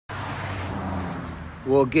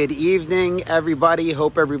Well, good evening, everybody.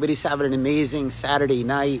 Hope everybody's having an amazing Saturday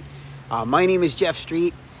night. My name is Jeff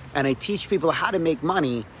Street, and I teach people how to make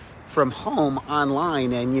money from home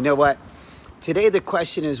online. And you know what? Today, the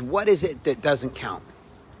question is, what is it that doesn't count?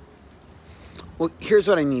 Well, here's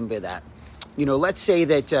what I mean by that. Let's say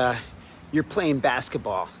that you're playing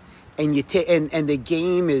basketball, and and the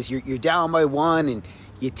game is you're down by one, and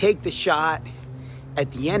you take the shot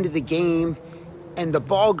at the end of the game, and the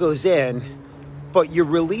ball goes in, but you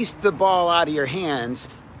release the ball out of your hands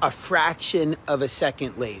a fraction of a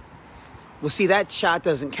second late. Well, see, that shot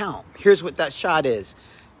doesn't count. Here's what that shot is.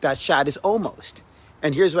 That shot is almost.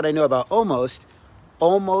 And here's what I know about almost.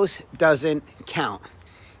 Almost doesn't count.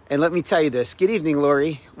 And let me tell you this. Good evening,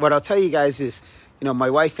 Lori. What I'll tell you guys is, my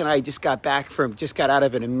wife and I just got out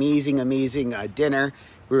of an amazing dinner.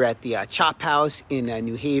 We were at the Chop House in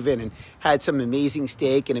New Haven and had some amazing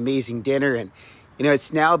steak and amazing dinner. And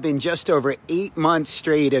it's now been just over 8 months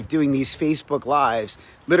straight of doing these Facebook Lives,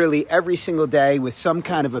 literally every single day with some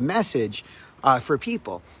kind of a message for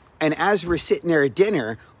people. And as we're sitting there at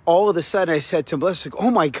dinner, all of a sudden I said to Melissa,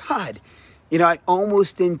 oh my God, I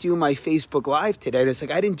almost didn't do my Facebook Live today. And it's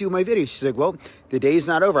like, I didn't do my video. She's like, well, the day's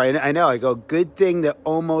not over. I know. I go, good thing that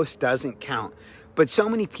almost doesn't count. But so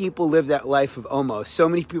many people live that life of almost. So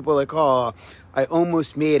many people are like, oh, I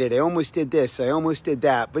almost made it. I almost did this. I almost did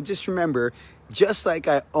that. But just remember, just like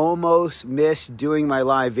I almost missed doing my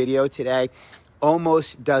live video today,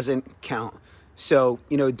 almost doesn't count. So,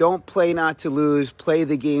 don't play not to lose. Play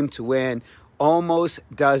the game to win. Almost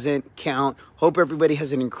doesn't count. Hope everybody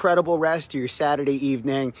has an incredible rest of your Saturday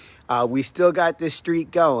evening. We still got this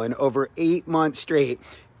streak going over 8 months straight,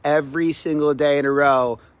 every single day in a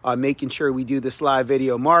row, making sure we do this live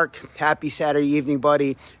video. Mark, happy Saturday evening,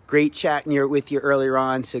 buddy. Great chatting with you earlier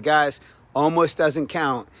on. So guys, almost doesn't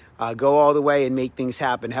count. Go all the way and make things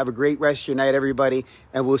happen. Have a great rest of your night, everybody.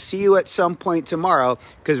 And we'll see you at some point tomorrow,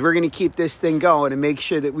 because we're going to keep this thing going and make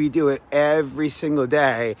sure that we do it every single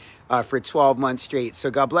day for 12 months straight.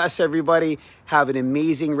 So God bless everybody. Have an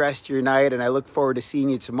amazing rest of your night, and I look forward to seeing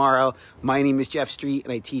you tomorrow. My name is Jeff Street,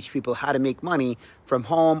 and I teach people how to make money from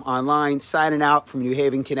home, online. Signing out from New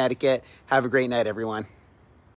Haven, Connecticut. Have a great night, everyone.